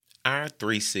Our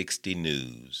 360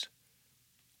 News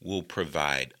will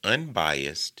provide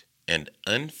unbiased and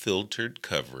unfiltered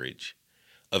coverage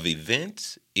of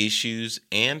events, issues,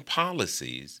 and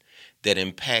policies that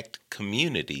impact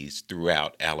communities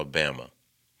throughout Alabama.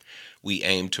 We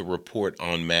aim to report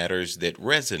on matters that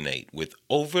resonate with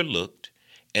overlooked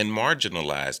and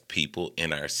marginalized people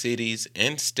in our cities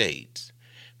and states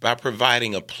by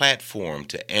providing a platform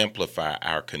to amplify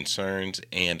our concerns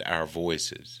and our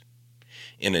voices.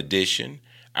 In addition,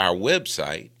 our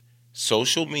website,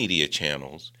 social media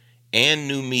channels, and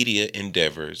new media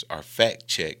endeavors are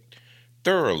fact-checked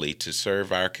thoroughly to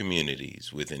serve our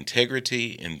communities with integrity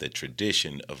in the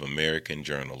tradition of American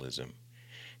journalism.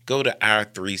 Go to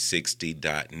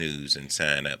our360.news and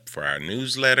sign up for our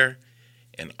newsletter,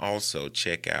 and also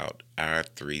check out Our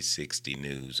 360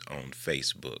 News on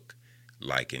Facebook.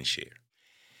 Like and share.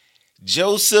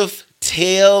 Joseph,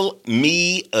 tell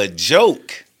me a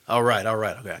joke. All right.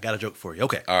 Okay, I got a joke for you.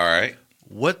 Okay. All right.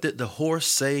 What did the horse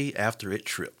say after it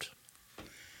tripped?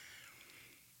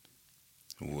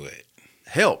 What?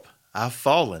 Help, I've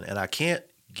fallen and I can't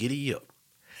giddy up.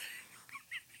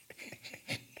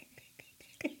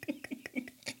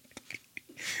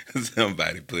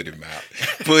 Somebody put him out.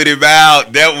 Put him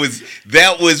out. That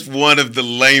was one of the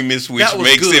lamest, which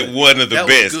makes good. it one of the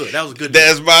best. That was good.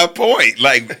 That's my point.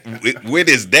 Like, when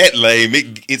is that lame?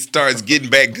 It starts getting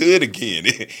back good again.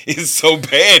 It's so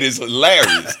bad, it's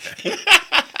hilarious.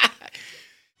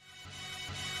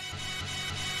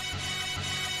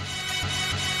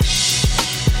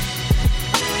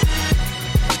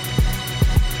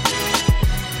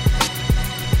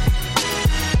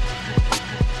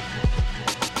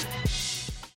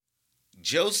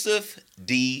 Joseph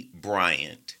D.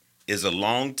 Bryant is a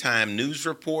longtime news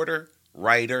reporter,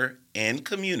 writer, and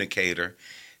communicator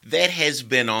that has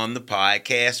been on the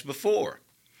podcast before.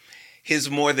 His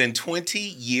more than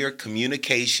 20-year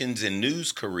communications and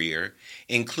news career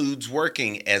includes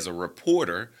working as a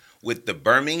reporter with the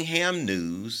Birmingham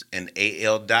News and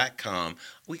AL.com.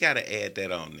 We got to add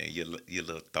that on there, your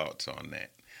little thoughts on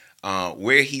that.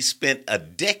 Where he spent a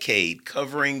decade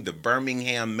covering the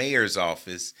Birmingham mayor's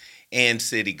office and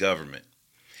city government.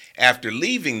 After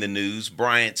leaving the news,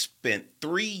 Bryant spent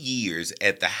 3 years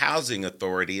at the Housing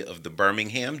Authority of the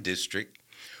Birmingham District,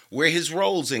 where his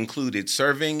roles included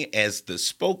serving as the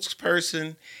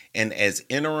spokesperson and as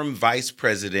interim vice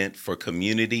president for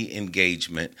community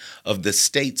engagement of the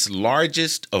state's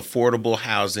largest affordable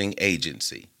housing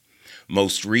agency.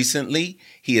 Most recently,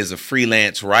 he is a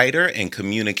freelance writer and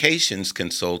communications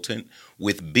consultant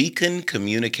with Beacon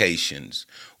Communications,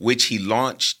 which he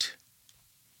launched.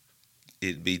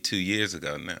 It'd be 2 years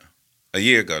ago now. A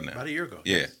year ago now. About a year ago.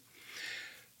 Yeah. Yes.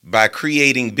 By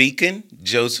creating Beacon,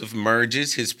 Joseph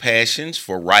merges his passions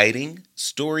for writing,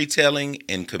 storytelling,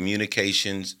 and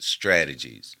communications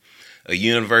strategies. A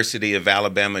University of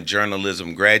Alabama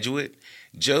journalism graduate,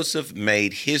 Joseph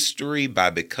made history by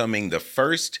becoming the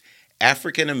first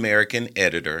African-American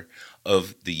editor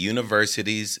of the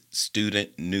university's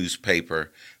student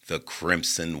newspaper, The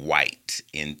Crimson White,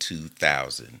 in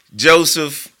 2000.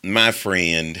 Joseph, my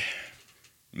friend,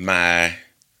 my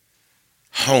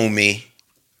homie,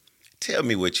 tell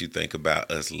me what you think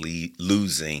about us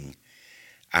losing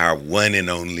our one and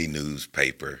only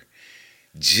newspaper.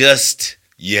 Just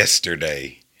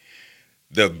yesterday,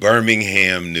 the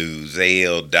Birmingham News,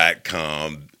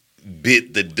 AL.com,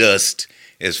 bit the dust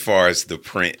as far as the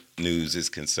print news is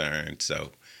concerned.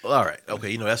 So, well, all right.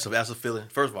 Okay, that's a feeling.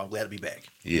 First of all, I'm glad to be back.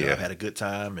 Yeah. I've had a good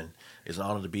time, and it's an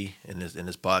honor to be in this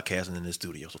podcast and in this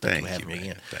studio. So thank you for having me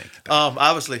again. Thank you.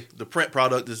 Obviously, the print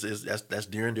product is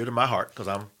that's near and dear to my heart because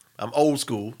I'm old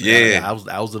school. Yeah.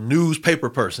 I was a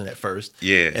newspaper person at first.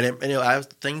 Yeah.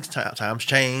 Times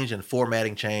change and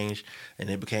formatting changed, and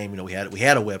it became we had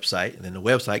a website, and then the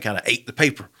website kind of ate the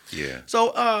paper. Yeah.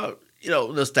 So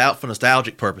for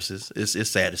nostalgic purposes,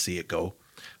 it's sad to see it go,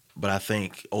 but I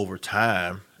think over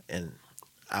time, and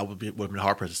I would have been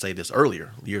hard pressed to say this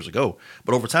earlier years ago,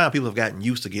 but over time people have gotten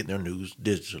used to getting their news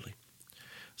digitally.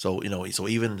 So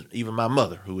even my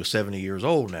mother, who is 70 years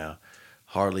old now,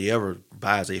 hardly ever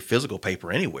buys a physical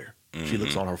paper anywhere. Mm-hmm. She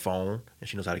looks on her phone and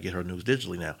she knows how to get her news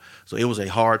digitally now. So it was a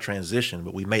hard transition,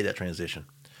 but we made that transition.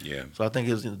 Yeah. So I think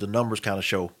the numbers kind of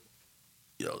show,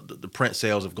 the print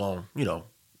sales have gone,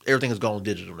 everything has gone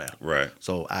digital now. Right.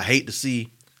 So I hate to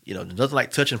see, nothing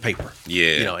like touching paper.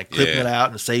 Yeah. And clipping it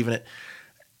out and saving it.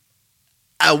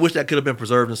 I wish that could have been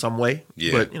preserved in some way.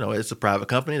 Yeah. But it's a private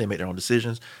company; they make their own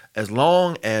decisions. As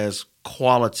long as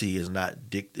quality is not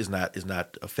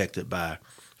affected by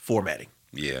formatting.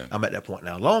 Yeah. I'm at that point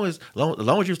now. As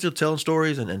long as you're still telling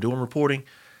stories and doing reporting,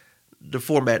 The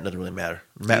format doesn't really matter.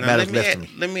 Now, Matters less to me.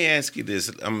 let me ask you this.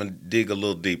 I'm gonna dig a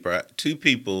little deeper. Two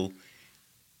people,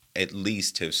 at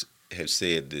least, have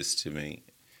said this to me.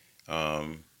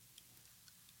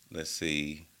 Let's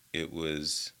see. It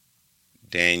was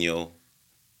Daniel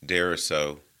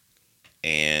Deriso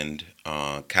and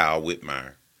Kyle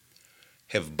Whitmire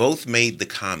have both made the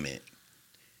comment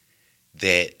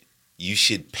that you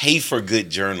should pay for good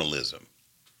journalism.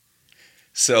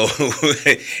 So,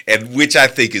 and which I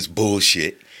think is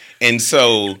bullshit. And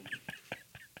so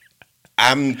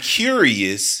I'm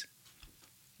curious,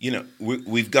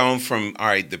 we've gone from, all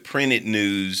right, the printed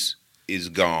news is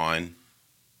gone.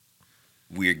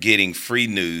 We're getting free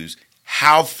news.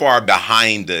 How far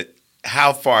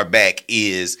back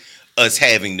is us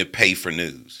having to pay for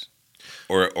news?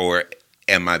 Or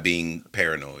am I being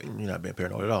paranoid? You're not being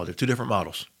paranoid at all. There are two different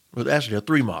models. Well, actually, there are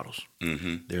three models.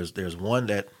 Mm-hmm. There's one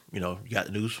that, you got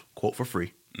the news, quote, for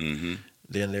free. Mm-hmm.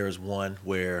 Then there is one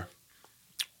where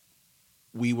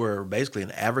we were basically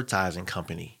an advertising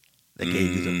company that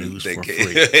gave you the news for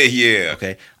free. Yeah.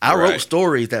 Okay. I wrote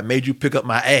stories that made you pick up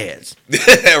my ads.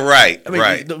 Right. I mean,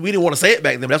 right. We didn't want to say it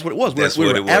back then, but that's what it was. We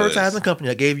were an was. advertising company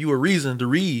that gave you a reason to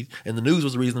read, and the news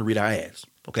was the reason to read our ads.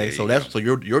 Okay, so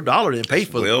your dollar didn't pay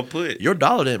for well put. Your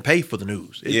dollar didn't pay for the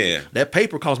news. That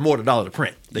paper costs more than $1 to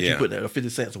print that you put there, or 50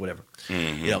 cents or whatever.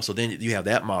 Mm-hmm. So then you have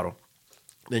that model.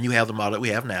 Then you have the model that we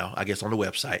have now, I guess, on the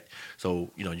website.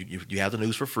 So you have the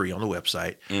news for free on the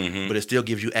website, but it still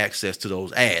gives you access to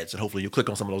those ads, and hopefully you click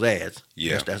on some of those ads.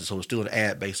 Yeah. So it's still an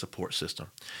ad-based support system.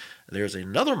 There's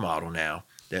another model now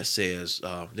that says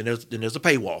then there's a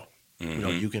paywall.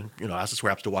 Mm-hmm. You can I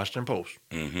subscribe to the Washington Post.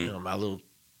 Mm-hmm. My little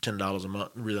 $10 a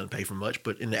month really doesn't pay for much,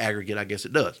 but in the aggregate, I guess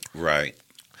it does. Right.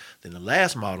 Then the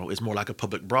last model is more like a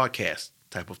public broadcast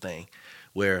type of thing,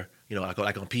 where like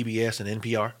on PBS and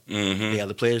NPR, they have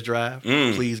the pledge drive,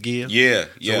 please give. Yeah,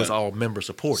 So it's all member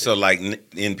supported. So like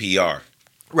NPR.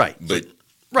 Right. But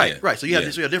right. So you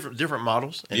have different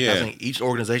models, and I think each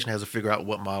organization has to figure out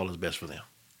what model is best for them.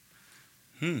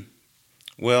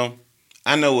 Well,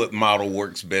 I know what model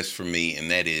works best for me,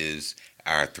 and that is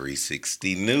our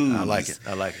 360 News. I like it.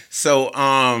 So,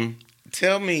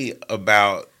 tell me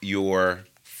about your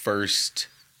first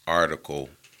article,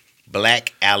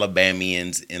 Black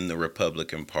Alabamians in the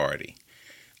Republican Party.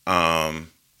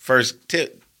 First,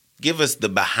 give us the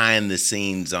behind the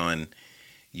scenes on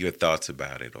your thoughts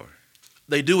about it, or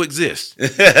they do exist. Yeah,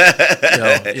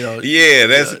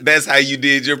 that's how you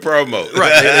did your promo.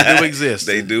 Right, they do exist.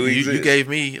 They do exist. You gave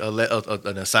me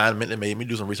an assignment that made me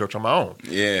do some research on my own.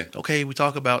 Yeah. Okay, we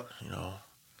talk about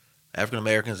African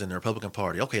Americans in the Republican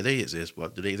Party. Okay, they exist,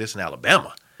 but do they exist in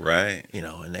Alabama? Right.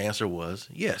 And the answer was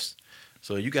yes.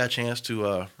 So you got a chance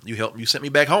to you sent me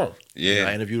back home. Yeah.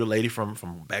 I interviewed a lady from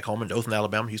back home in Dothan,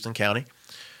 Alabama, Houston County,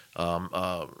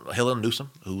 Helen Newsom,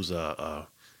 who's a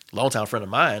longtime friend of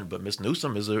mine, but Miss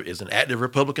Newsom is an active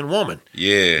Republican woman.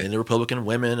 Yeah. And the Republican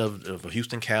women of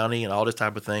Houston County and all this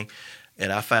type of thing.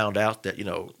 And I found out that,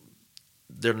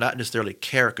 they're not necessarily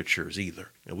caricatures either.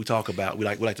 We talk about, we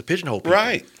like to pigeonhole people.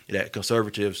 Right. That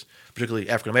conservatives,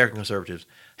 particularly African American conservatives,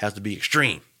 has to be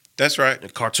extreme. That's right.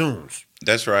 And cartoons.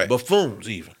 That's right. Buffoons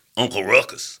even. Uncle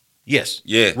Ruckus. Yes.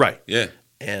 Yeah. Right. Yeah.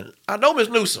 And I know Miss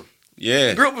Newsom.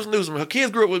 Yeah. Grew up with Newsom. Her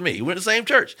kids grew up with me. We went to the same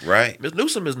church. Right. Miss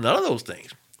Newsom is none of those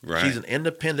things. Right. She's an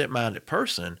independent-minded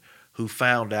person who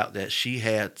found out that she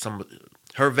had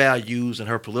her values and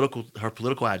her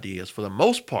political ideas, for the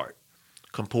most part,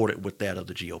 comported with that of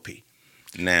the GOP.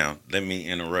 Now, let me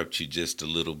interrupt you just a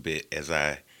little bit as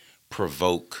I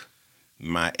provoke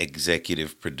my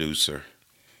executive producer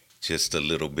just a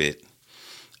little bit.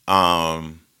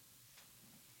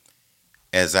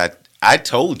 As I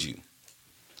told you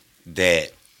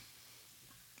that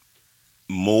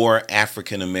more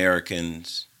African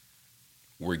Americans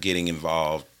were getting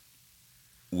involved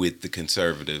with the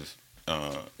conservative,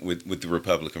 with the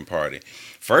Republican Party.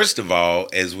 First of all,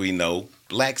 as we know,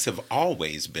 blacks have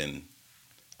always been,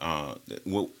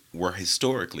 were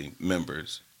historically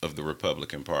members of the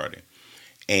Republican Party.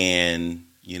 And,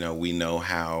 we know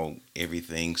how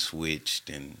everything switched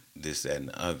and this, that, and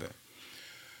the other.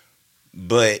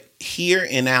 But here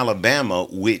in Alabama,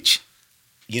 which,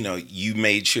 you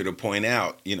made sure to point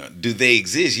out, do they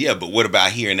exist? Yeah, but what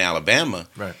about here in Alabama?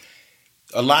 Right.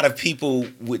 A lot of people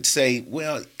would say,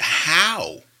 well,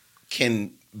 how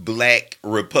can black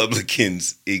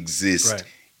Republicans exist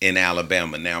in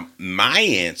Alabama? Now, my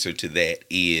answer to that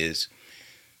is,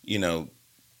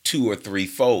 two or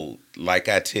threefold. Like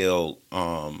I tell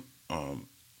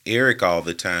Eric all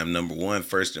the time, number one,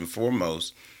 first and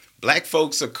foremost, black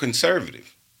folks are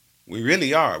conservative. We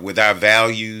really are. With our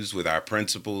values, with our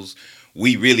principles,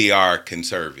 we really are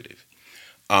conservative.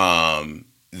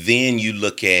 Then you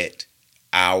look at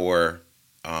our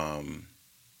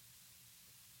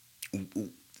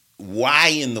why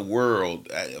in the world,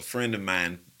 a friend of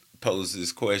mine posed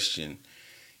this question,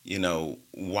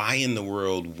 why in the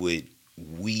world would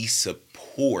we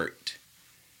support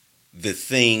the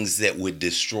things that would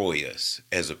destroy us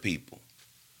as a people,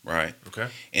 right? Okay.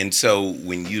 And so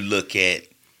when you look at,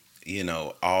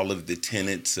 all of the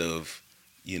tenets of,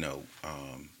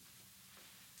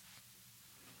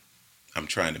 I'm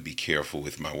trying to be careful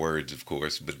with my words, of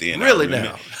course, but then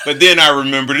I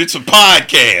remembered it's a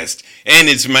podcast and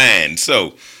it's mine.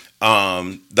 So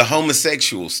the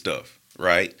homosexual stuff,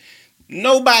 right?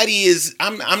 Nobody is.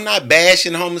 I'm not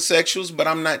bashing homosexuals, but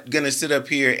I'm not gonna sit up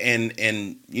here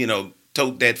and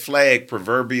tote that flag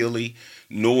proverbially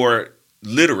nor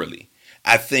literally.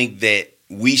 I think that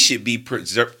we should be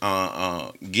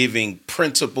giving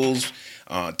principles,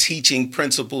 teaching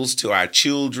principles to our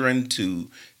children, to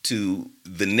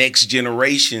the next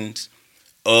generations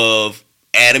of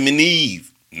Adam and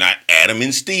Eve, not Adam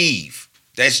and Steve.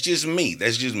 That's just me.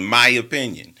 That's just my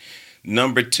opinion.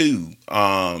 Number two,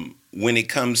 when it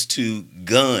comes to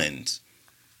guns,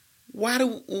 why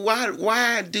do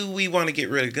we want to get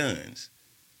rid of guns?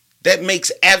 That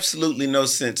makes absolutely no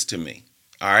sense to me.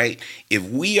 All right. If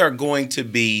we are going to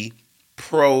be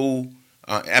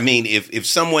if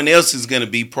someone else is going to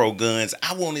be pro guns,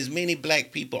 I want as many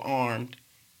black people armed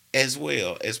as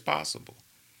well as possible.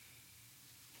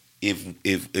 If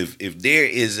there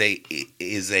is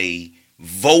a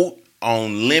vote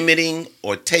on limiting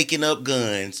or taking up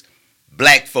guns,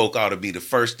 black folk ought to be the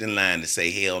first in line to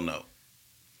say hell no.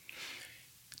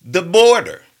 The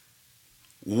border.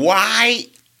 Why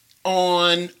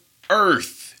on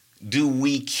earth do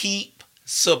we keep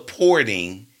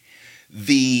supporting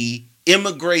the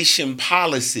immigration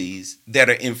policies that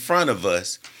are in front of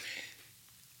us?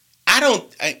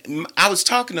 I was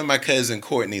talking to my cousin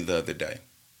Courtney the other day.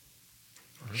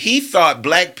 He thought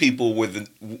black people were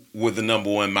the number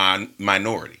one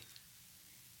minority.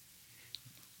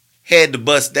 Had to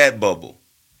bust that bubble.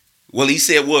 Well, he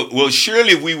said, well,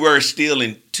 surely we were still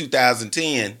in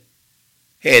 2010.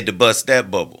 Had to bust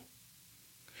that bubble.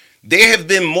 There have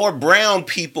been more brown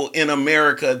people in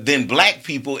America than black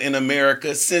people in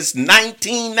America since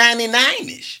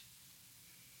 1999-ish.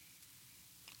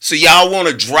 So y'all want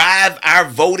to drive our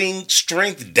voting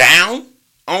strength down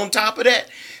on top of that?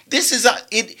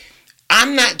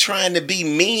 I'm not trying to be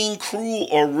mean, cruel,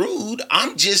 or rude.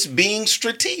 I'm just being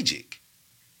strategic.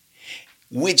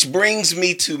 Which brings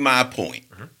me to my point.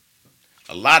 Mm-hmm.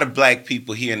 A lot of black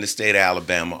people here in the state of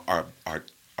Alabama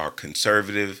are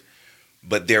conservative,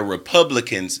 but they're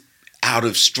Republicans out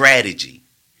of strategy.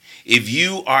 If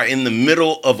you are in the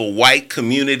middle of a white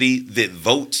community that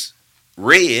votes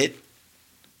red,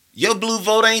 your blue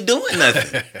vote ain't doing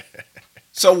nothing.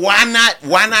 So why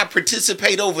not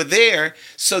participate over there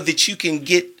so that you can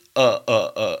get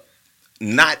a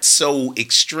not so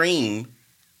extreme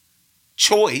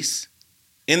choice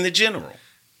in the general?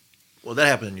 Well, that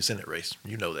happened in your Senate race.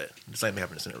 You know that. The same thing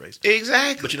happened in the Senate race.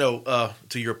 Exactly. But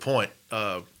to your point,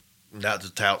 not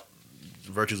to tout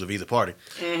the virtues of either party,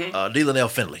 D. Linnell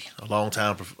Finley, a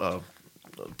longtime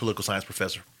political science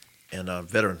professor and a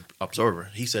veteran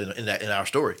observer, he said in our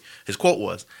story, his quote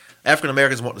was, African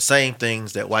Americans want the same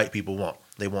things that white people want.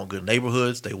 They want good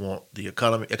neighborhoods. They want the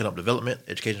economic development,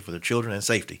 education for their children, and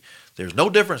safety. There's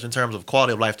no difference in terms of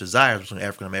quality of life desires between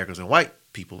African Americans and white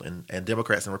people and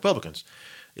Democrats and Republicans.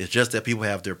 It's just that people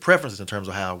have their preferences in terms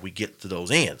of how we get to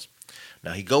those ends.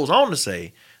 Now, he goes on to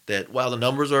say that while the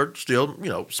numbers are still,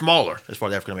 smaller as far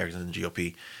as African Americans in the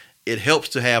GOP, it helps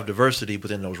to have diversity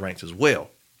within those ranks as well.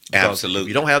 Because absolutely. If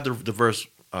you don't have the diverse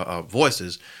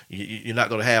voices, you're not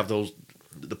going to have those.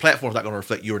 The platform's not going to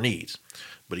reflect your needs.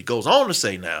 But he goes on to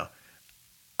say now,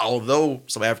 although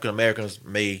some African Americans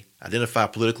may identify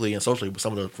politically and socially with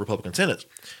some of the Republican tenets,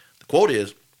 the quote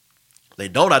is, they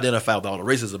don't identify with all the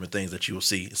racism and things that you will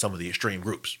see in some of the extreme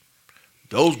groups.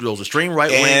 Those extreme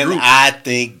right-wing groups. And I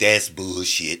think that's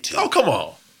bullshit too. Oh, come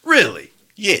on. Really?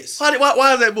 Yes. Why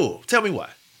is that bull? Tell me why.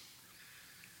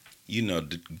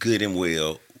 Good and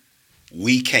well,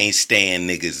 we can't stand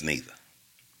niggas neither.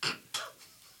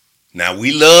 Now,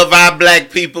 we love our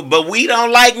black people, but we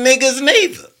don't like niggas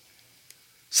neither.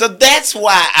 So that's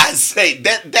why I say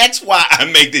that. That's why I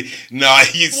make the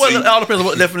Well, it all depends on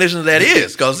what definition of that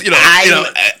is, because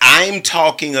I'm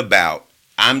talking about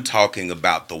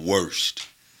the worst.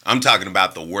 I'm talking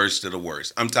about the worst of the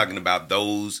worst. I'm talking about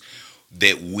those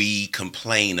that we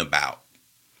complain about.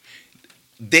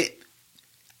 That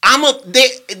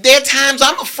there are times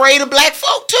I'm afraid of black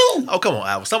folk too. Oh, come on,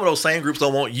 Al. Some of those same groups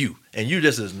don't want you, and you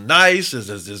just as nice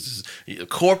as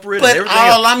corporate But and everything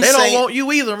all else. I'm They saying, don't want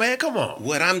you either, man. Come on.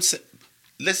 what I'm saying,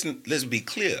 listen, let's be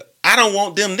clear. I don't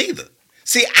want them neither.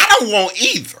 See, I don't want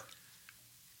either.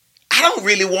 I don't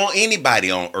really want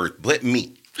anybody on earth but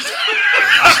me.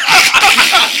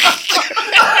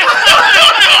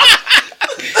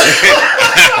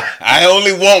 I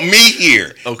only want me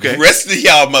here. Okay. The rest of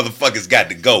y'all motherfuckers got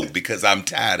to go because I'm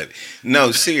tired of it.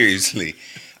 No, seriously.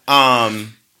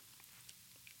 I'm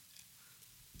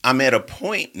at a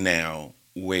point now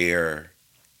where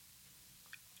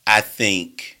I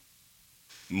think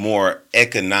more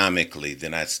economically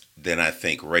than I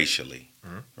think racially,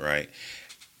 right?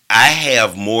 I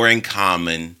have more in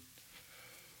common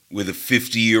with a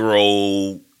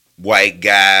 50-year-old white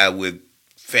guy with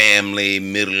family,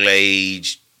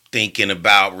 middle-aged, thinking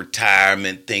about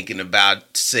retirement, thinking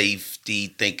about safety,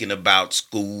 thinking about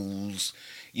schools.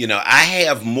 You know, I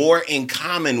have more in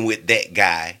common with that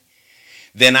guy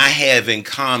than I have in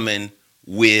common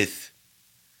with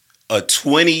a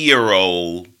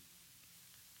 20-year-old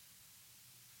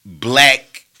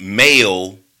black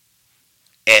male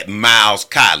at Miles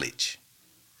College.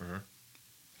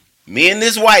 Me and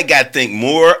this white guy think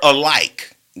more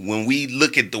alike when we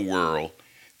look at the world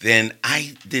than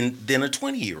a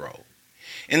 20-year-old.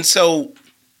 And so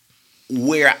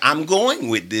where I'm going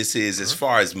with this is, as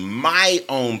far as my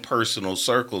own personal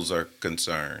circles are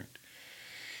concerned,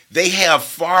 they have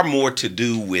far more to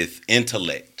do with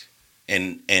intellect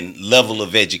and level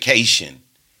of education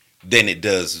than it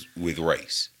does with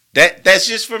race. That's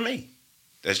just for me.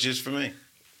 That's just for me.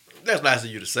 That's nice of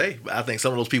you to say, but I think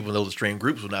some of those people in those extreme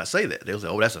groups would not say that. They'll say,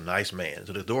 "Oh, that's a nice man."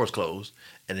 So the door's closed,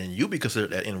 and then you be considered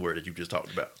that N-word that you just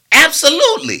talked about.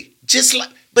 Absolutely.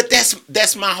 But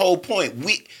that's my whole point.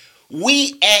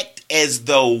 We act as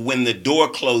though when the door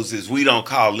closes, we don't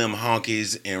call them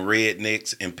honkies and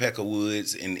rednecks and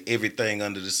peckerwoods and everything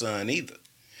under the sun either.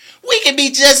 We can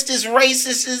be just as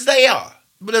racist as they are.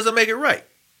 But does it make it right?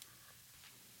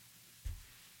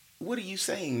 What are you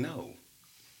saying? No.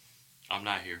 I'm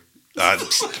not here.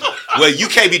 Well, you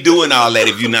can't be doing all that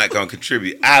if you're not going to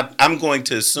contribute. I'm going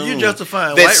to assume You're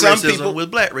justifying that white some racism people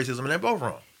with black racism, and they're both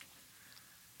wrong.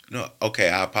 No, okay,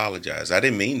 I apologize. I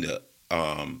didn't mean to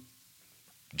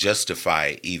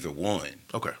justify either one.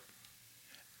 Okay.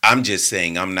 I'm just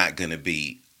saying I'm not going to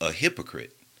be a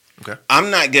hypocrite. Okay. I'm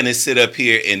not going to sit up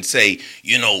here and say,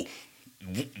 you know,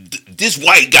 this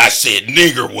white guy said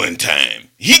nigger one time.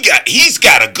 He's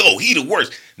got to go. He the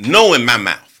worst. No in my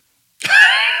mouth.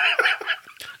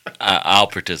 I'll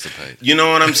participate. You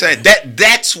know what I'm saying?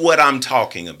 That's what I'm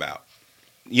talking about.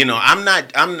 You know,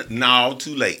 no,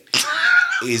 too late.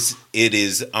 It's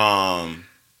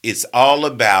all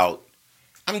about,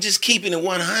 I'm just keeping it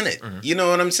 100. Mm-hmm. You know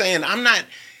what I'm saying?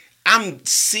 I'm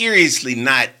seriously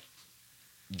not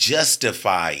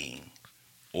justifying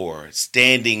or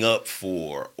standing up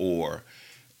for or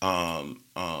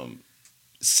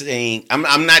saying,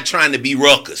 I'm not trying to be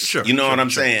ruckus. Sure, you know what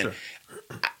I'm saying? Sure.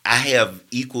 I have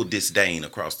equal disdain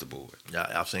across the board. Yeah,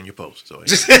 I've seen your post. So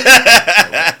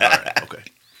yeah. All right, okay.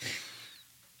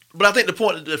 But I think the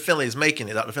point that Finley is making,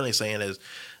 is Dr. Finley is saying, is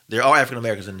there are African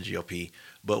Americans in the GOP,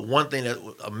 but one thing that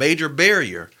a major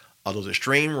barrier are those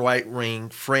extreme right wing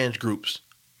fringe groups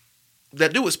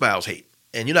that do espouse hate.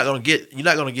 And you're not going to get,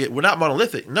 we're not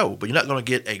monolithic, no, but you're not going to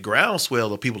get a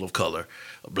groundswell of people of color,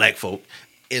 black folk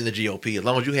in the GOP, as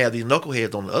long as you have these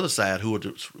knuckleheads on the other side who are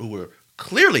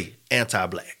clearly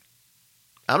anti-black.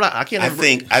 I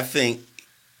think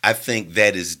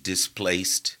that is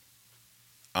displaced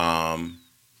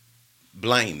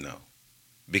blame, though,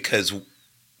 because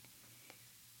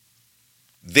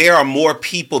there are more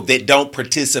people that don't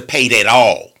participate at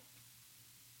all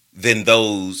than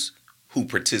those who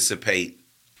participate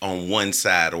on one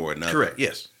side or another. Correct,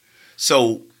 yes.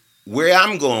 So where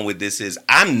I'm going with this is,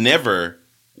 I'm never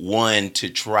one to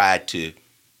try to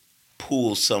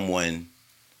pull someone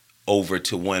over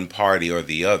to one party or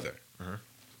the other. Mm-hmm.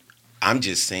 I'm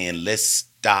just saying, let's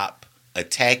stop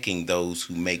attacking those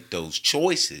who make those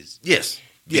choices. Yes.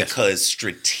 Because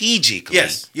strategically,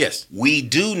 yes, we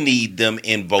do need them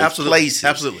in both places.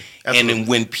 Absolutely. And then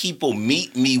when people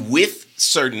meet me with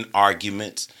certain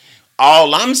arguments,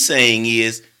 all I'm saying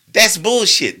is, that's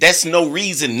bullshit. That's no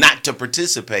reason not to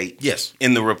participate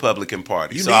in the Republican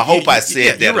Party. I hope I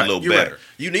said that a little better. Right.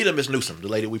 You need a Miss Newsom, the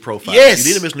lady we profiled. Yes.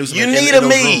 You need a Miss Newsom. You need a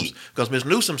me. Because Miss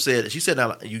Newsom said,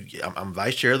 now, I'm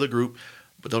vice chair of the group,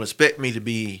 but don't expect me to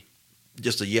be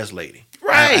just a yes lady.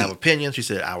 Right. Right. I have opinions. She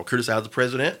said, I will criticize the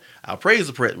president. I'll praise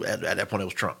the president. At that point, it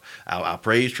was Trump. I'll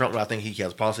praise Trump when I think he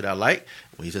has a policy that I like.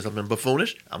 When he says something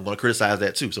buffoonish, I'm going to criticize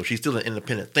that too. So she's still an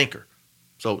independent thinker.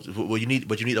 So you need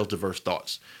those diverse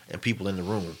thoughts and people in the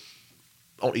room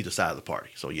on either side of the party.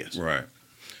 So yes. Right.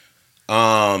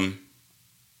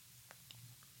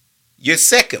 Your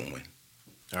second one.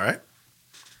 All right.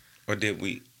 Or did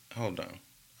we? Hold on.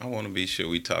 I want to be sure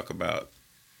we talk about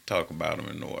them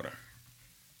in order.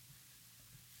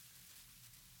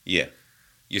 Yeah.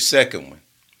 Your second one.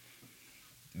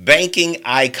 Banking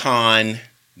icon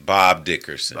Bob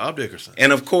Dickerson. Bob Dickerson.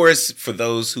 And of course, for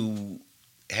those who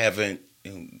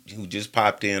who just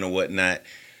popped in or whatnot,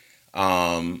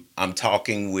 I'm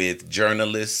talking with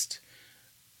journalist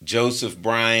Joseph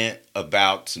Bryant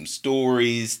about some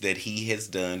stories that he has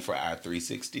done for our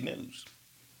 360 News.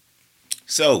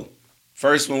 So,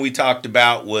 first one we talked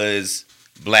about was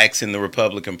blacks in the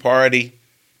Republican Party.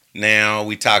 Now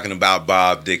we're talking about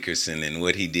Bob Dickerson and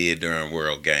what he did during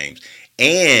World Games.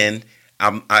 And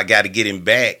I got to get him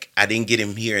back. I didn't get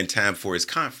him here in time for his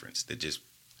conference that just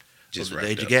the wrapped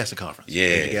A.J. up. Gaston Conference. Yeah.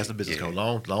 A.J. Gaston Business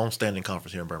Conference. Long-standing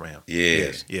conference here in Birmingham.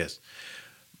 Yeah. Yes.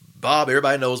 Bob,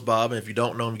 everybody knows Bob, and if you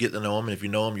don't know him, get to know him. And if you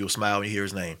know him, you'll smile when you hear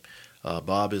his name.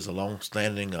 Bob is a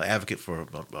long-standing advocate for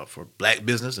black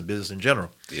business and business in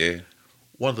general. Yeah.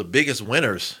 One of the biggest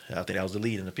winners, I think that was the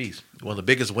lead in the piece, one of the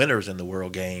biggest winners in the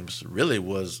World Games really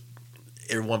was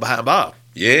everyone behind Bob.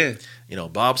 Yeah. You know,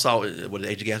 Bob saw, what did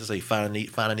A.J. Gaston say, find a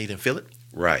need and fill it?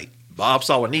 Right. Bob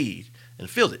saw a need and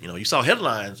filled it. You know, you saw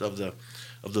headlines of the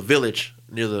village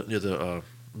near the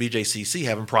BJCC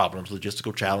having problems,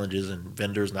 logistical challenges, and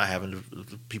vendors not having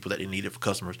the people that they needed for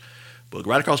customers. But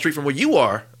right across the street from where you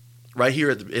are, right here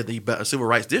at the Civil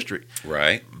Rights District,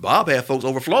 Right. Bob had folks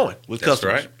overflowing with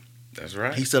customers. That's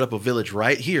right. He set up a village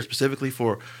right here specifically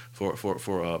for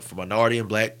minority and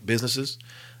black businesses,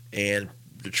 and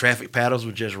the traffic patterns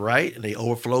were just right, and they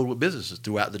overflowed with businesses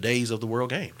throughout the days of the World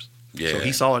Games. Yeah. So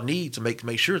he saw a need to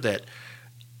make sure that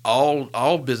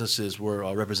all businesses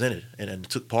were represented and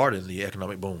took part in the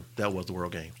economic boom that was the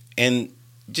World Games. And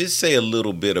just say a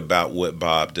little bit about what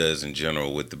Bob does in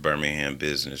general with the Birmingham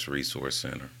Business Resource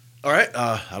Center. All right.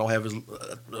 I don't have his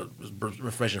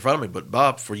information in front of me, but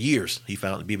Bob, for years, he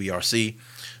founded BBRC.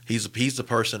 He's the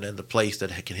person and the place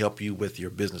that can help you with your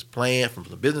business plan, from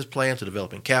the business plan to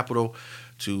developing capital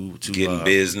to getting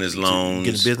business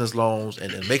loans,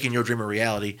 and making your dream a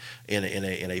reality in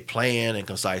a planned and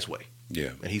concise way.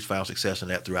 Yeah. And he's found success in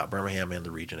that throughout Birmingham and the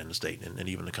region and the state and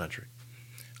even the country.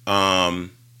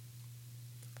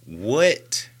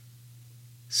 What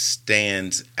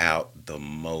stands out the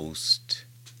most?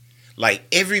 Like,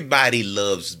 everybody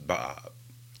loves Bob.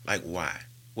 Like, why?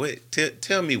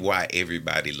 Tell me why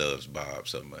everybody loves Bob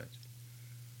so much.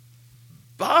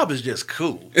 Bob is just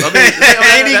cool. I mean,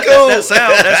 Ain't he cool?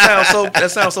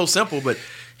 That sounds so simple, but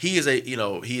he's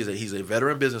a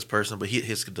veteran business person, but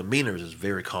his demeanor is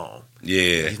very calm.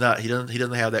 Yeah. He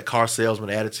doesn't have that car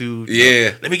salesman attitude.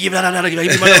 Yeah. Let me give you that.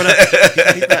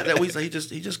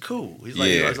 He's just cool. He's like,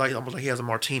 it's like almost like he has a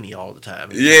martini all the time.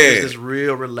 He's just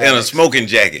real relaxed. And a smoking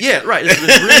jacket. Yeah, right.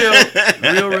 It's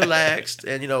real relaxed,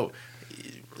 and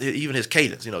even his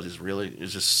cadence,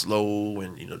 it's just slow,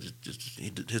 and just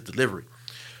his delivery.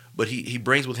 But he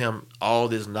brings with him all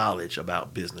this knowledge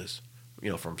about business,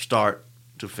 from start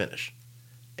to finish,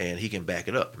 and he can back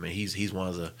it up. I mean, he's one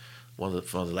of the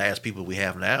last people we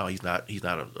have now. He's not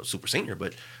a super senior,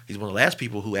 but he's one of the last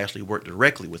people who actually worked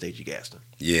directly with A.J. Gaston.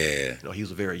 Yeah. He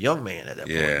was a very young man at that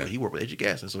point, but he worked with A.J.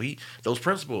 Gaston, so those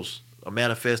principles are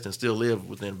manifest and still live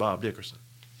within Bob Dickerson.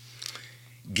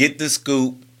 Get the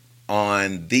scoop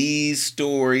on these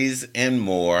stories and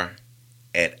more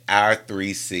at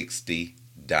our360.news.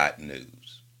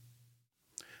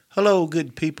 Hello,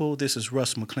 good people. This is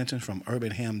Russ McClinton from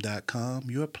urbanham.com,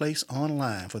 your place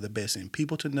online for the best in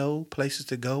people to know, places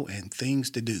to go, and things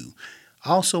to do.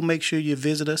 Also, make sure you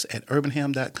visit us at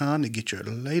urbanham.com to get your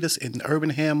latest in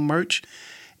Urbanham merch.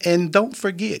 And don't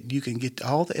forget, you can get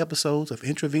all the episodes of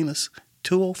Intravenous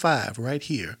 205 right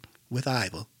here with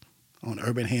Iva on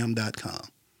urbanham.com.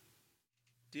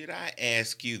 Did I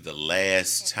ask you the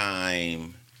last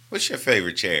time, what's your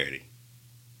favorite charity?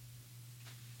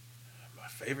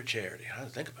 Favorite charity? I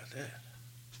didn't think about that.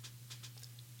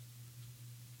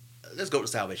 Let's go to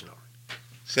Salvation Army.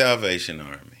 Salvation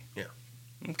Army. Yeah.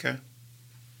 Okay.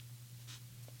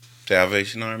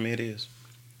 Salvation Army it is.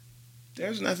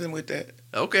 There's nothing with that.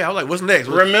 Okay, I was like, what's next?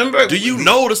 Remember? Do you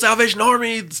know the Salvation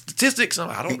Army statistics?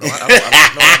 I don't know.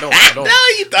 I don't. No,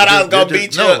 you thought I was going to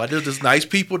beat you up. No, just nice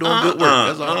people doing good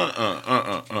work. That's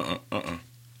all.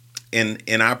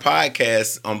 in our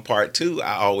podcast on part 2,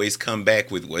 I always come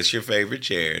back with what's your favorite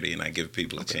charity, and I give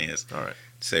people a chance. All right.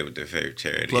 To say what their favorite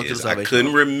charity Plug to is. the I Salvation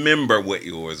couldn't Army. remember what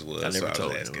yours was. I never so I was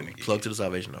told asking you. again. Plug to the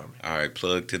Salvation Army. All right,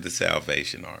 plug to the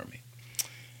Salvation Army.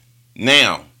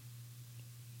 Now,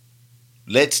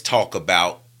 let's talk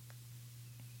about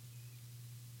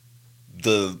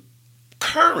the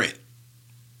current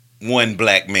one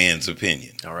black man's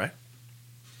opinion. All right.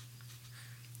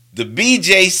 The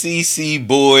BJCC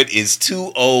board is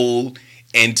too old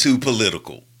and too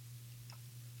political.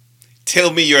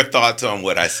 Tell me your thoughts on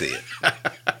what I said.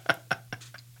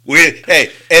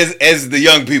 Hey, as the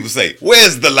young people say,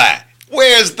 where's the lie?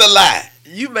 Where's the lie?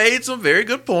 You made some very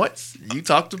good points. You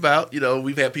talked about,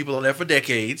 we've had people on there for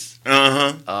decades.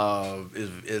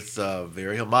 It's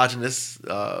very homogenous,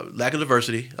 lack of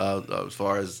diversity as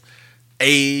far as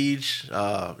age,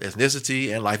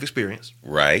 ethnicity, and life experience.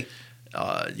 Right.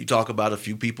 You talk about a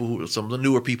few people, some of the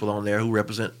newer people on there who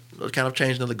represent kind of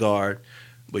changing of the guard,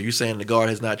 but you're saying the guard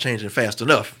is not changing fast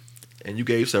enough, and you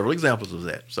gave several examples of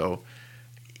that. So,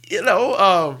 it's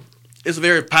a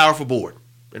very powerful board,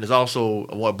 and it's also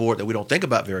a board that we don't think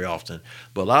about very often.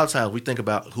 But a lot of times we think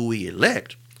about who we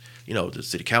elect. The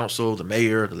city council, the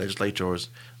mayor, the legislators,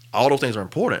 all those things are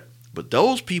important. But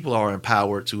those people are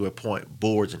empowered to appoint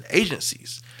boards and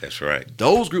agencies. That's right.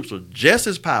 Those groups are just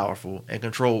as powerful and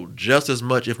control just as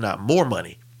much, if not more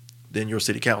money, than your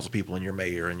city council people and your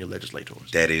mayor and your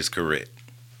legislators. That is correct.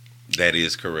 That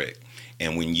is correct.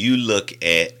 And when you look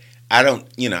at, I don't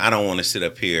want to sit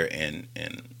up here and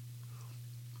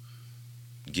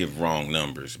give wrong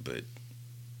numbers, but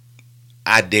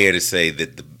I dare to say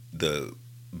that the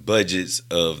budgets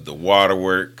of the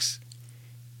waterworks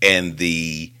and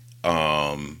the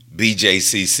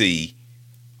BJCC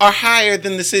are higher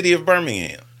than the city of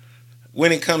Birmingham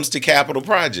when it comes to capital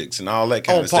projects and all that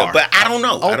kind of stuff. But I don't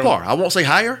know. On par. I won't say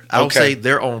higher. I would say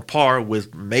they're on par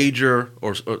with major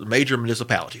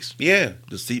municipalities. Yeah.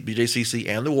 The BJCC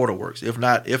and the waterworks. If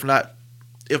not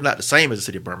the same as the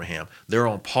city of Birmingham, they're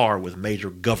on par with major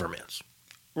governments.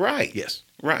 Right. Yes.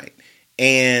 Right.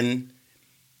 And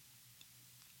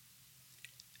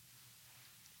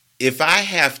if I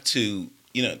have to,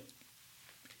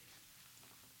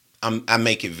 I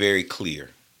make it very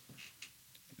clear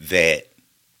that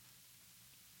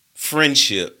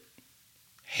friendship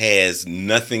has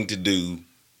nothing to do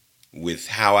with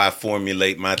how I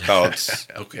formulate my thoughts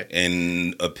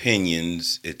and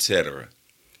opinions, etc.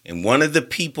 And one of the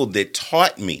people that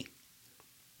taught me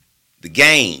the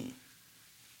game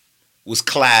was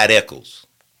Clyde Eccles.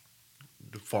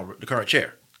 The current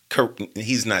chair.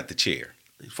 He's not the chair.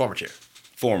 Former chair.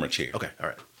 Former chair. Okay, all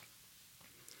right.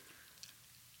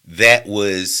 That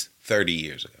was 30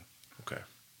 years ago. Okay.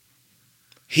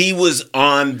 He was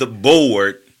on the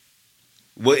board.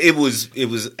 Well, it was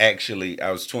actually,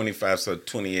 I was 25, so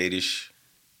 28-ish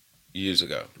years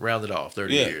ago. Rounded off,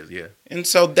 30 years, yeah. And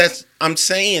so I'm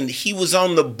saying he was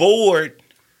on the board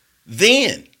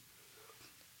then.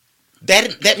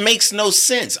 That makes no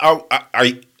sense. Are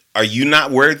you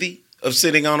not worthy of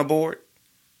sitting on a board?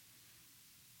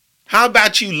 How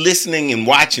about you listening and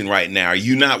watching right now? Are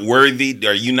you not worthy?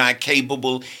 Are you not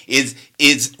capable? Is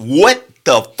what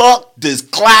the fuck does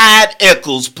Clyde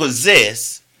Eccles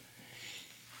possess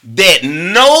that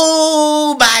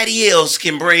nobody else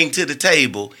can bring to the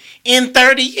table in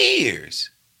 30 years?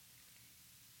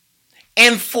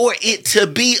 And for it to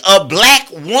be a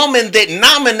black woman that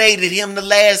nominated him the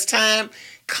last time,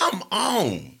 come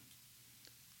on.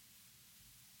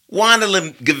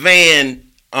 Wanda Gavan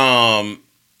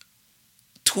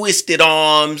twisted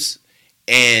arms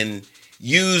and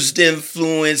used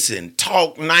influence and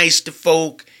talked nice to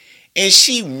folk. And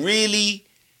she really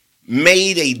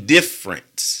made a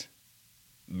difference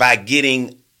by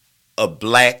getting a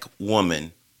black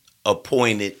woman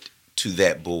appointed to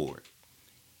that board.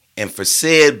 And for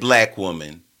said black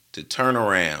woman to turn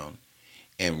around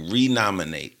and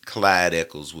renominate Clyde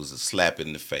Eccles was a slap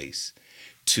in the face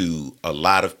to a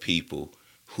lot of people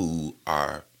who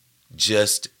are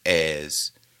just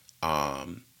as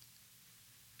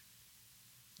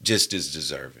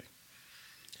deserving.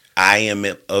 I am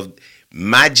of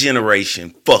my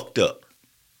generation fucked up.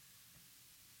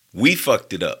 We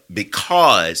fucked it up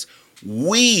because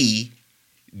we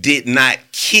did not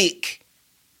kick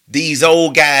these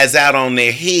old guys out on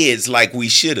their heads like we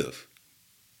should have.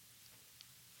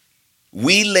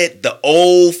 We let the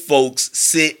old folks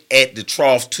sit at the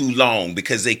trough too long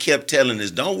because they kept telling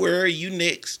us, don't worry, you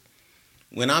next.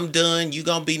 When I'm done, you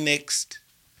gonna be next.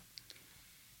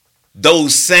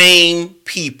 Those same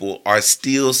people are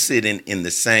still sitting in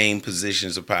the same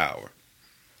positions of power.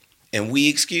 And we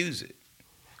excuse it.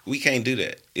 We can't do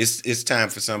that. It's time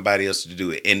for somebody else to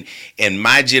do it. And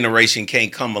my generation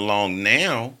can't come along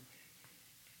now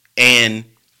and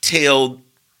tell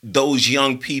those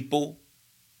young people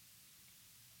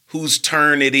whose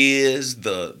turn it is,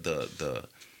 the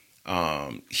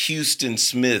Houston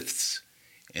Smiths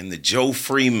and the Joe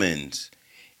Freemans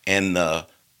and the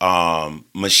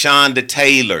Mashonda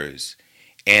Taylors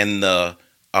and the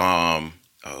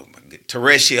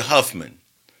Teresia Huffman.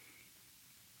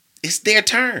 It's their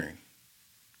turn.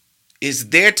 It's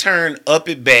their turn up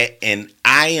at bat, and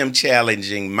I am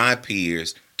challenging my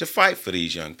peers to fight for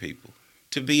these young people,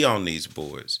 to be on these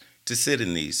boards, to sit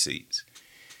in these seats.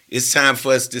 It's time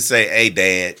for us to say, hey,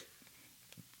 Dad,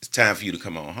 it's time for you to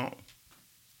come on home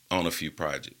on a few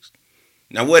projects.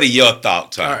 Now, what are your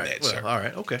thoughts on that, sir? All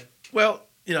right, okay. Well,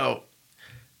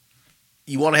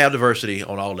 you want to have diversity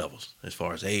on all levels, as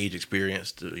far as age,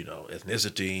 experience, to,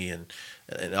 ethnicity, and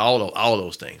all of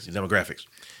those things, demographics.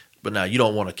 But now you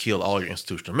don't want to kill all your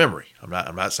institutional memory. I'm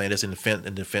not saying this in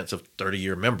defense of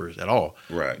 30-year members at all.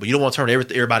 Right. But you don't want to turn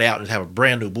everybody out and have a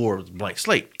brand new board with a blank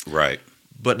slate. Right.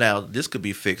 But now this could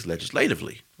be fixed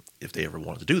legislatively if they ever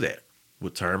wanted to do that,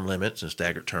 with term limits and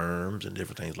staggered terms and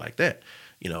different things like that.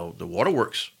 The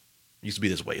waterworks used to be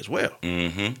this way as well.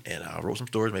 Mm-hmm. And I wrote some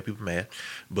stories, made people mad,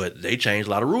 but they changed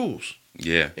a lot of rules.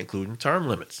 Yeah. Including term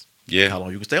limits. Yeah. How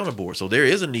long you can stay on the board. So there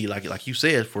is a need, like you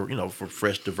said, for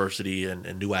fresh diversity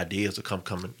and new ideas to come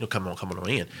on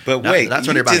in. But wait,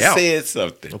 you just said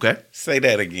something. Okay. Say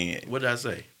that again. What did I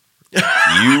say?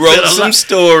 You wrote some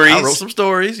stories. I wrote some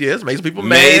stories, yes. Made some people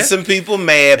mad. Made some people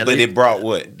mad, but it brought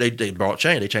what? They brought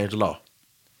change. They changed the law.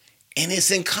 And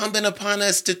it's incumbent upon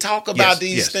us to talk about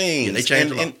these things. Yeah, they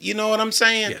changed the law. And you know what I'm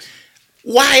saying? Yes.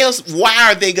 Why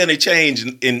are they going to change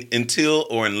until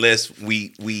or unless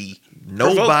we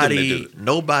Nobody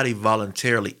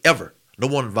voluntarily ever. No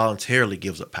one voluntarily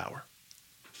gives up power.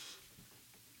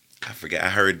 I forget. I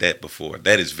heard that before.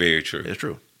 That is very true. It's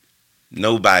true.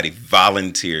 Nobody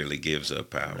voluntarily gives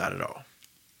up power. Not at all.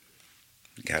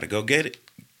 Got to go get it.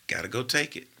 Got to go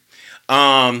take it.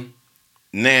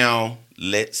 Now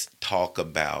let's talk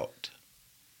about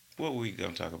what were we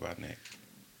going to talk about next?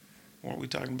 What are we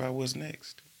talking about? What's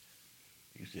next?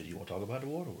 You said you want to talk about the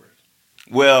waterworks.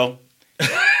 Well,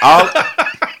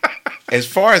 as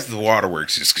far as the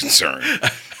waterworks is concerned,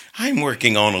 I'm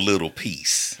working on a little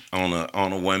piece on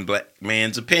a one black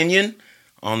man's opinion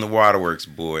on the waterworks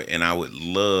board, and I would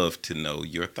love to know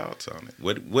your thoughts on it.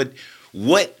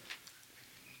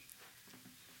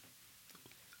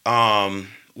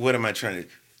 What am I trying to?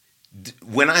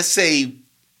 When I say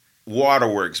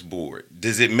waterworks board,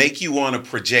 does it make you want to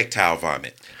projectile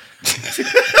vomit?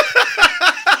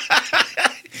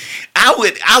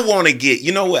 I want to get,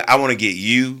 you know what? I want to get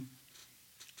you,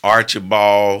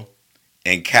 Archibald,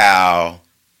 and Kyle,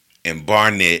 and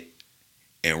Barnett,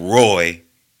 and Roy,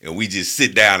 and we just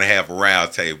sit down and have a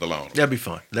round table on it. That'd be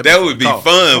fun. That would be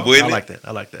fun, wouldn't it?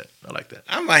 I like that.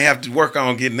 I might have to work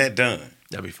on getting that done.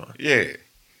 That'd be fun. Yeah.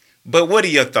 But what are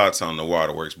your thoughts on the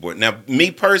waterworks board? Now,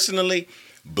 me personally,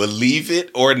 believe it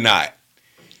or not,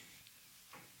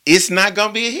 it's not going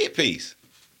to be a hit piece.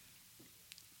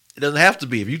 It doesn't have to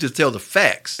be if you just tell the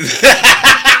facts.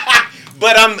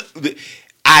 But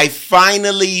I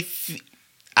finally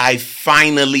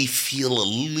feel a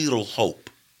little hope,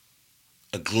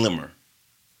 a glimmer.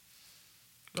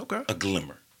 Okay, a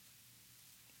glimmer.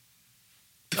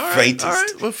 All right.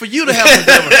 Well, for you to have a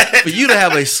glimmer, for you to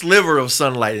have a sliver of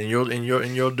sunlight in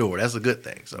your door, that's a good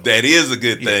thing. So that is a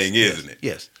good thing, isn't it?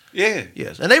 Yes. Yeah.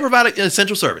 Yes. And they provide an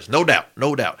essential service, no doubt.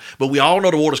 But we all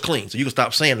know the water's clean, so you can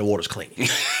stop saying the water's clean.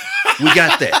 We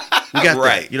got that.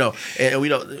 Right. That. And we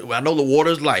know. I know the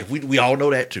water's life. We all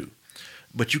know that too.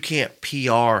 But you can't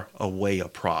PR away a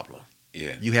problem.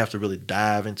 Yeah. You have to really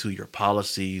dive into your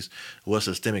policies, what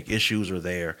systemic issues are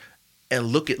there, and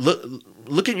look at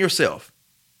yourself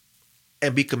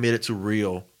and be committed to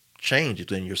real change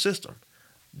within your system.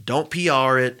 Don't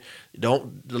PR it.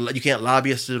 You can't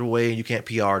lobbyist it away, and you can't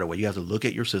PR it away. You have to look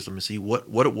at your system and see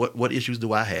what issues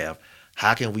do I have?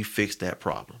 How can we fix that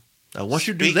problem? Now, once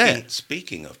you do that,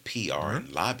 speaking of PR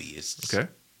and lobbyists, okay,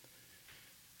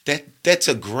 that's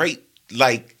a great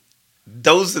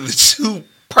those are the two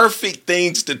perfect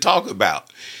things to talk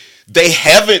about. They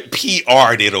haven't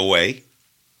PR'd it away.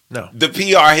 No, the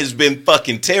PR has been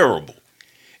fucking terrible,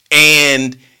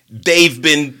 and they've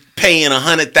been paying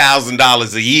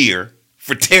 $100,000 a year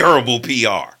for terrible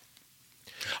PR.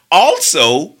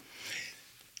 Also,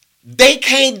 they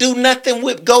can't do nothing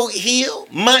with Goat Hill.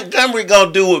 Montgomery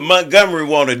gonna do what Montgomery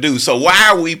want to do. So why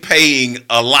are we paying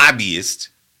a lobbyist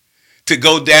to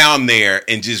go down there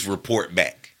and just report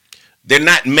back? They're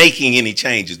not making any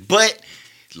changes. But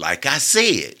like I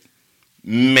said,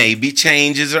 maybe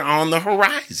changes are on the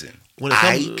horizon.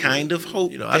 I kind of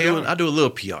hope I do a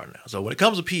little PR now. So when it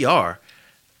comes to PR,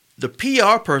 the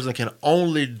PR person can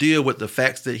only deal with the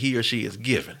facts that he or she is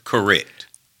given. Correct.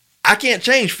 I can't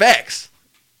change facts.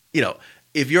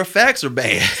 If your facts are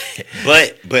bad.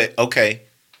 but okay.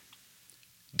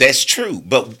 That's true.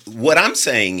 But what I'm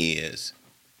saying is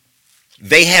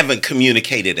they haven't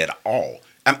communicated at all.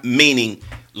 Meaning,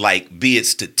 like, be it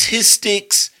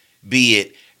statistics, be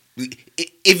it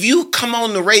if you come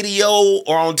on the radio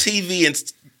or on TV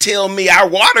and tell me our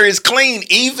water is clean,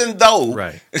 even though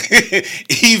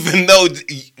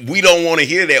we don't want to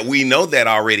hear that, we know that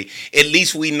already. At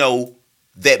least we know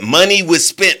that money was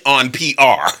spent on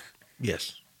PR.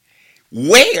 Yes.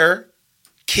 Where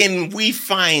can we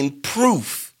find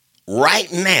proof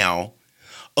right now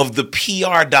of the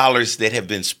PR dollars that have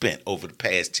been spent over the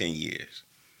past 10 years?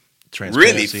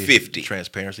 Really 50.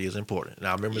 Transparency is important.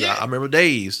 Now, I remember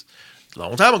days, a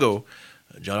long time ago,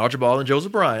 John Archibald and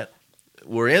Joseph Bryant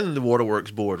were in the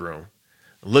Waterworks boardroom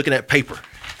looking at paper.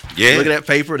 Yeah. Looking at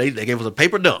paper. They gave us a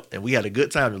paper dump, and we had a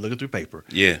good time looking through paper.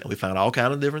 Yeah. And we found all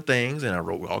kinds of different things, and I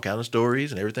wrote all kinds of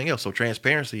stories and everything else. So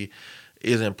transparency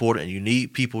is important, and you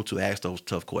need people to ask those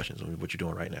tough questions. What you're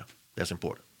doing right now, that's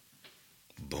important.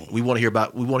 Boom. We want to hear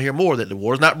more that the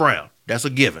water's not brown. That's a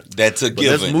given. That's a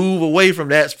given. Let's move away from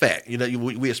that fact.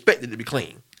 We expect it to be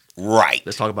clean. Right.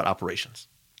 Let's talk about operations.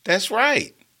 That's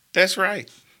right.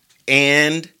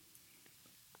 And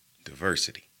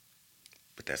diversity.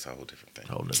 But that's a whole different thing.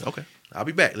 Okay. I'll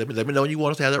be back. Let me know when you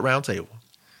want us to have that round table.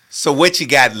 So what you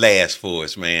got last for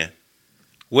us, man?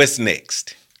 What's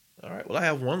next? All right. Well, I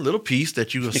have one little piece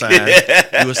that you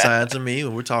assigned to me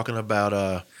when we're talking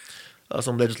about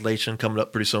some legislation coming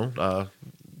up pretty soon,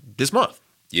 this month.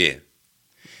 Yeah.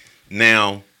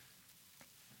 Now,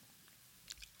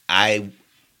 I'm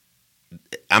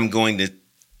going to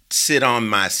sit on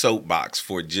my soapbox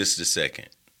for just a second.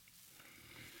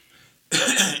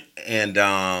 And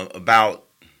about,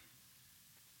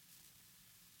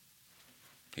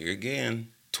 here again,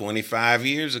 25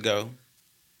 years ago,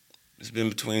 it's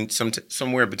been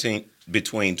somewhere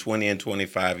between 20 and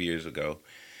 25 years ago,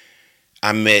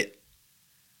 I met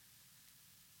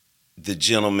the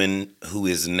gentleman who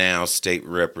is now State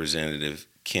Representative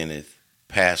Kenneth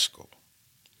Pascal.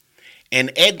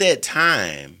 And at that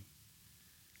time,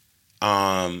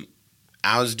 I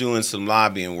was doing some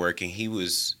lobbying work, and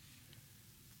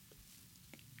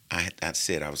I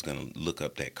said I was going to look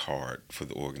up that card for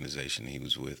the organization he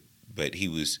was with, but he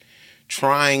was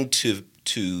trying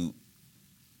to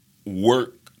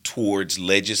work towards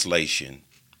legislation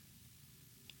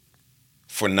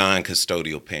for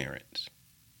non-custodial parents.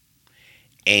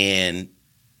 And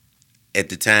at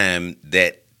the time,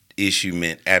 that issue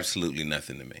meant absolutely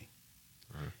nothing to me.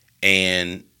 Mm-hmm.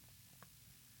 And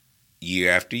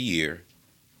year after year,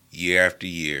 year after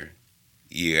year,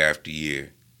 year after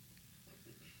year,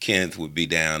 Kenneth would be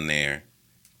down there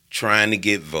trying to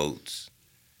get votes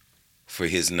for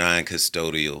his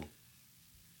non-custodial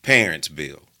parents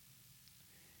bill.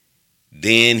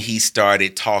 Then he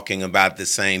started talking about the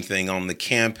same thing on the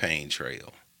campaign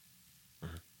trail.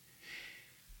 Mm-hmm.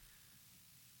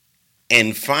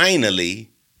 And finally,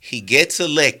 he gets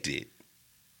elected,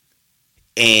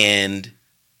 and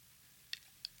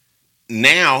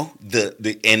now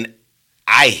and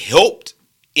I helped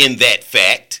in that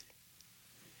fact,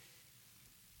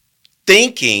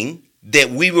 thinking that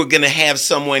we were going to have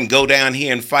someone go down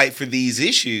here and fight for these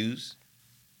issues.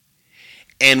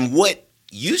 And what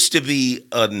used to be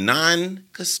a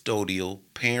non-custodial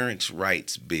parents'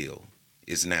 rights bill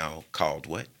is now called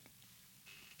what?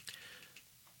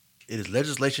 It is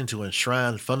legislation to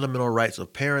enshrine fundamental rights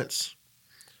of parents.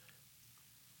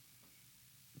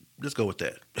 Let's go with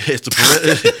that.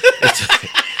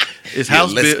 It's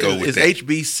House Bill. It's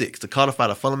HB 6 to codify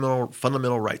the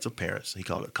fundamental rights of parents. He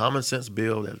called it a common sense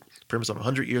bill that premised on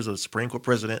 100 years of the Supreme Court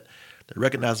precedent that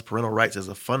recognizes parental rights as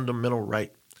a fundamental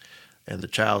right, and the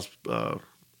child's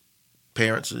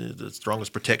parents the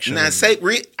strongest protection. Now,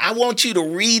 I want you to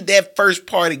read that first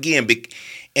part again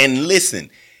and listen.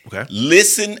 Okay.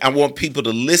 Listen. I want people to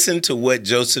listen to what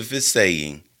Joseph is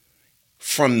saying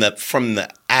from the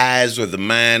eyes or the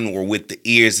mind or with the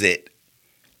ears that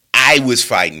I was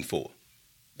fighting for.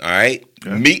 All right?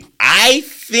 Okay. I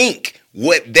think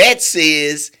what that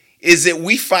says is that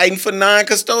we fighting for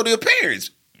non-custodial parents.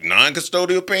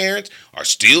 Non-custodial parents are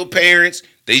still parents.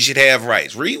 They should have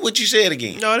rights. Read what you said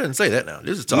again. No, I didn't say that now.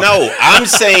 This is talking. No, I'm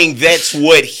saying that's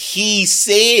what he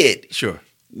said. Sure.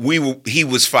 He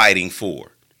was fighting for.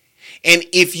 And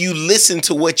if you listen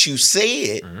to what you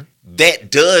said, mm-hmm. that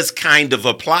does kind of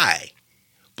apply.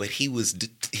 but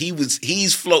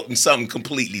he's floating something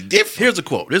completely different. Here's a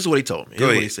quote. This is what he told me. Go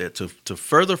Here's ahead. what he said. To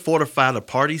further fortify the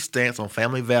party's stance on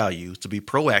family values, to be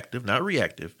proactive, not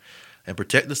reactive, and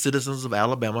protect the citizens of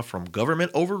Alabama from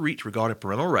government overreach regarding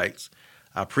parental rights,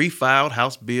 I pre-filed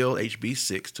House Bill HB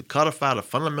 6 to codify the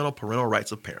fundamental parental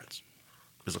rights of parents.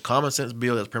 It's a common sense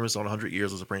bill that's premised on 100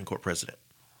 years of Supreme Court precedent.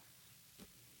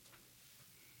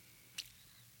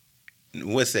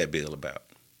 What's that bill about?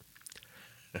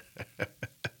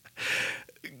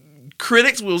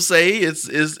 Critics will say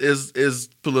it's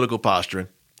political posturing,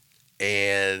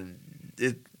 and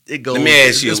it goes. Let me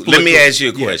ask you a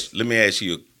question. Yes. Let me ask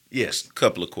you a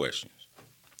couple of questions.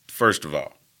 First of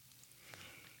all,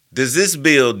 does this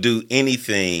bill do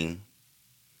anything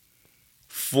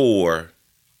for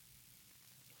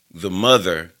the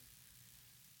mother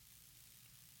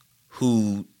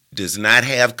who does not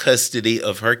have custody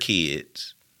of her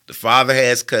kids? The father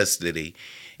has custody,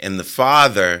 and the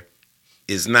father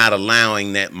is not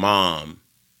allowing that mom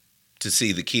to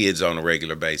see the kids on a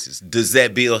regular basis. Does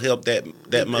that bill help that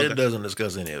mother? It doesn't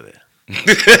discuss any of that.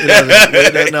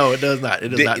 No, it does not. It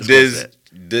does not discuss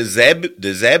that.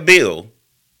 Does that bill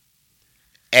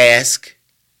ask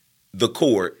the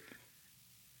court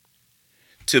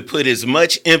to put as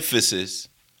much emphasis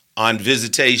on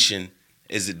visitation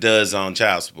as it does on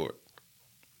child support?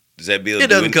 Does that bill? It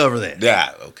doesn't cover that.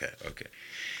 Yeah. Okay.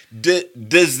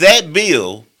 Does that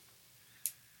bill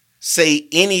say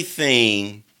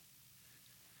anything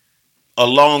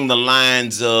along the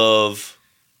lines of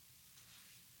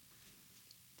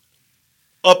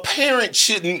a parent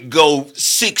shouldn't go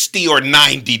 60 or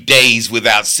 90 days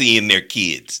without seeing their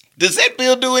kids? Does that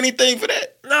bill do anything for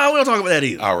that? No, we don't talk about that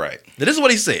either. All right. Now, this is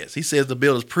what he says. He says the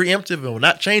bill is preemptive and will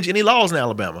not change any laws in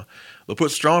Alabama, but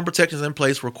put strong protections in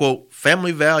place for, quote,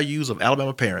 family values of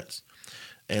Alabama parents,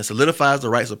 and solidifies the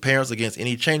rights of parents against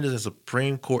any changes in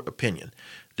Supreme Court opinion.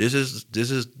 This is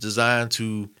designed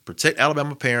to protect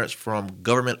Alabama parents from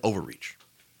government overreach.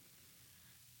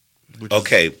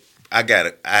 Okay, I got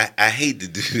it. I hate to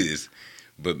do this,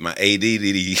 but my ADD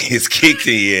is kicked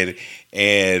in,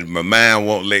 and my mind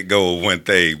won't let go of one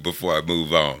thing before I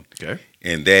move on. Okay.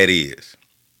 And that is,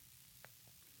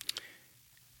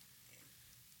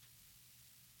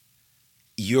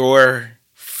 your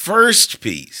first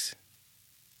piece,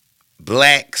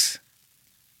 blacks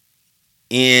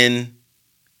in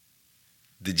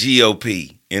the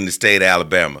GOP in the state of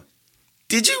Alabama.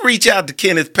 Did you reach out to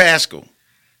Kenneth Paschal?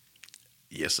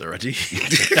 Yes, sir, I did.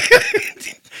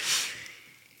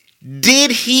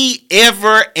 Did he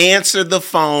ever answer the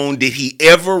phone? Did he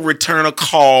ever return a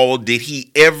call? Did he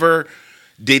ever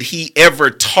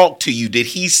talk to you? Did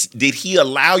he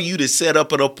allow you to set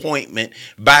up an appointment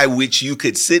by which you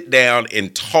could sit down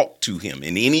and talk to him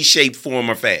in any shape, form,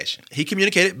 or fashion? He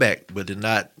communicated back, but did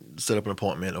not set up an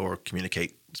appointment or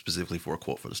communicate specifically for a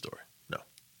quote for the story. No.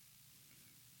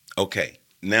 Okay,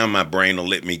 now my brain will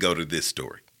let me go to this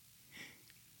story.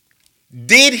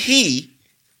 Did he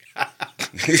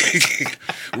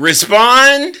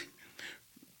respond,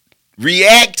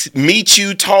 react, meet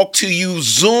you, talk to you,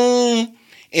 Zoom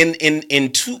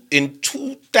in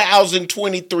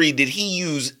 2023? Did he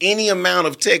use any amount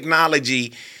of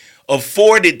technology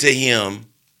afforded to him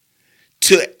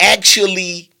to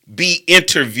actually be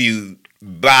interviewed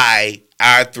by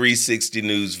our 360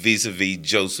 News vis-a-vis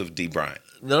Joseph D. Bryant?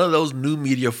 None of those new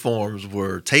media forms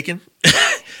were taken.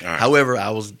 Right. However,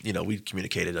 we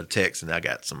communicated a text and I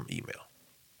got some email,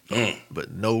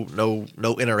 but no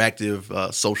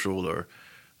interactive social or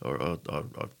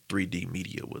 3D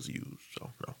media was used.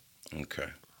 So no. Okay.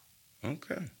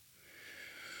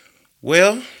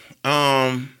 Well,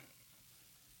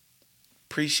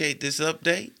 appreciate this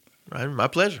update. Right, my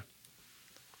pleasure.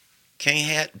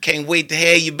 Can't wait to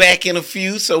have you back in a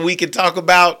few so we can talk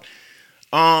about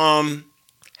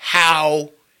how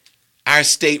our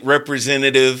state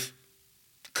representative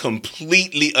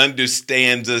completely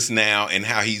understands us now and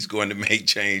how he's going to make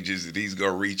changes and he's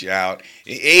going to reach out.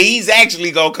 He's actually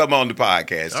going to come on the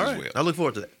podcast as well. I look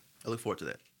forward to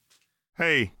that.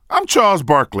 Hey, I'm Charles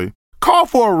Barkley. Call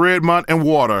for a Redmont and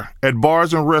water at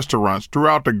bars and restaurants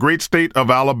throughout the great state of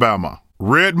Alabama.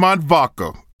 Redmont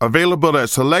Vodka, available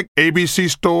at select ABC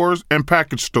stores and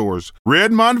package stores.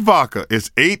 Redmont Vodka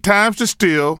is 8 times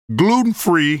distilled,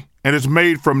 gluten-free, and is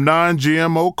made from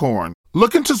non-GMO corn.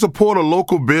 Looking to support a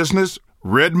local business?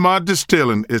 Redmont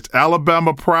Distilling is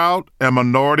Alabama proud and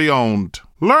minority owned.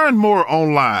 Learn more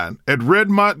online at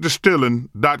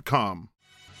redmontdistilling.com.